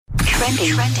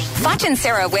Trending. Foch and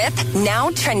Sarah with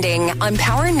Now Trending on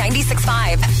Power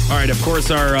 96.5. All right, of course,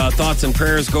 our thoughts and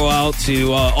prayers go out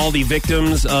to all the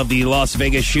victims of the Las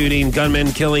Vegas shooting.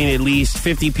 Gunmen killing at least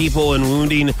 50 people and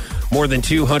wounding more than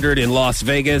 200 in Las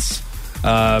Vegas.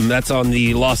 That's on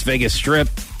the Las Vegas Strip.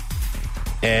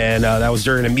 And that was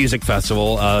during a music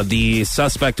festival. The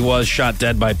suspect was shot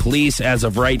dead by police. As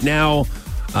of right now,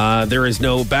 there is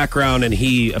no background, and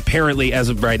he apparently, as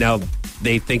of right now,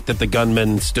 they think that the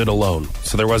gunman stood alone.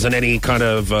 So there wasn't any kind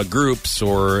of groups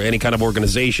or any kind of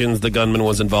organizations the gunman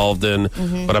was involved in.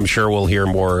 Mm-hmm. But I'm sure we'll hear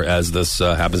more as this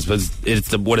happens. But it's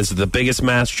the biggest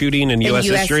mass shooting in U.S.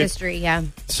 history? Yeah.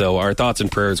 So our thoughts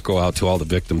and prayers go out to all the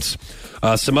victims.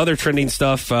 Some other trending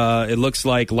stuff. It looks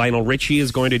like Lionel Richie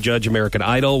is going to judge American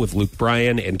Idol with Luke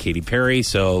Bryan and Katy Perry.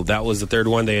 So that was the third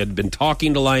one. They had been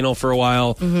talking to Lionel for a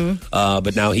while,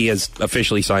 but now he has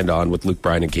officially signed on with Luke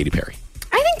Bryan and Katy Perry.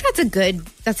 I think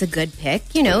that's a good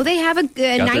pick. You know, they have a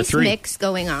nice mix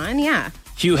going on. Yeah.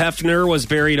 Hugh Hefner was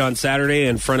buried on Saturday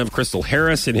in front of Crystal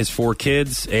Harris and his 4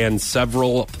 kids and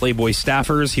several Playboy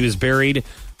staffers. He was buried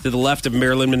to the left of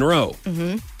Marilyn Monroe.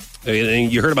 Mm-hmm.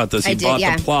 And you heard about this. He bought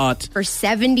the plot for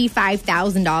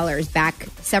 $75,000 back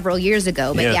several years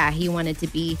ago. But he wanted to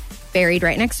be buried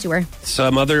right next to her.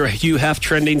 Some other Hugh Hef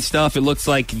trending stuff. It looks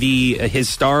like his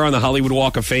star on the Hollywood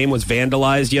Walk of Fame was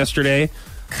vandalized yesterday.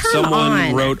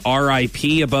 Someone wrote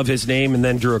R.I.P. above his name and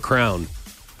then drew a crown.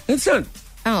 It's not.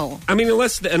 Oh. I mean,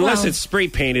 unless it's spray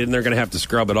painted and they're going to have to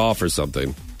scrub it off or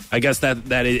something. I guess that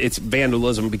it's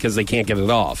vandalism because they can't get it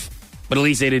off. But at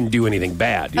least they didn't do anything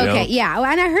bad, you know? Okay, yeah.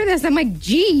 And I heard this. I'm like,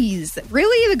 geez,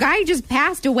 really? The guy just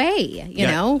passed away, you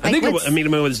know? I think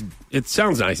it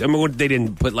sounds nice. I mean, they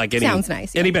didn't put like any... Sounds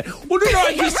nice. Any bad... Well,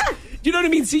 no, you know what I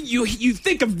mean? See, you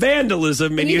think of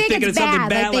vandalism and you're thinking of something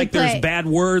bad, like there's bad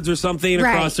words or something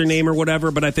across their name or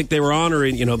whatever, but I think they were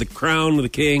honoring, the crown of the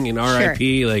king and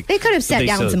R.I.P. Like they could have set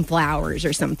down some flowers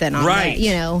or something on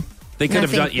it, They could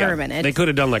have done, permanent. They could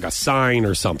have done like a sign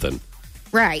or something.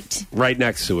 Right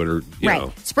next to it, or you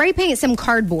know, spray paint some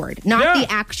cardboard, not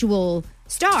the actual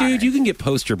star. Dude, you can get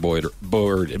poster board.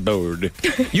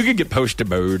 You can get poster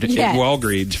board at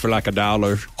Walgreens for like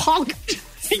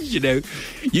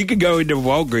 $1. You can go into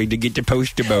Walgreens to get the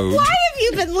poster board. Why have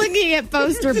you been looking at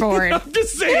poster board? I'm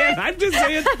just saying.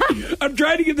 I'm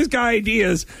trying to give this guy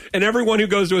ideas, and everyone who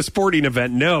goes to a sporting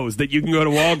event knows that you can go to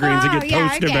Walgreens and get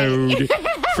poster board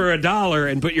for $1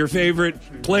 and put your favorite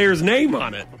player's name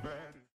on it.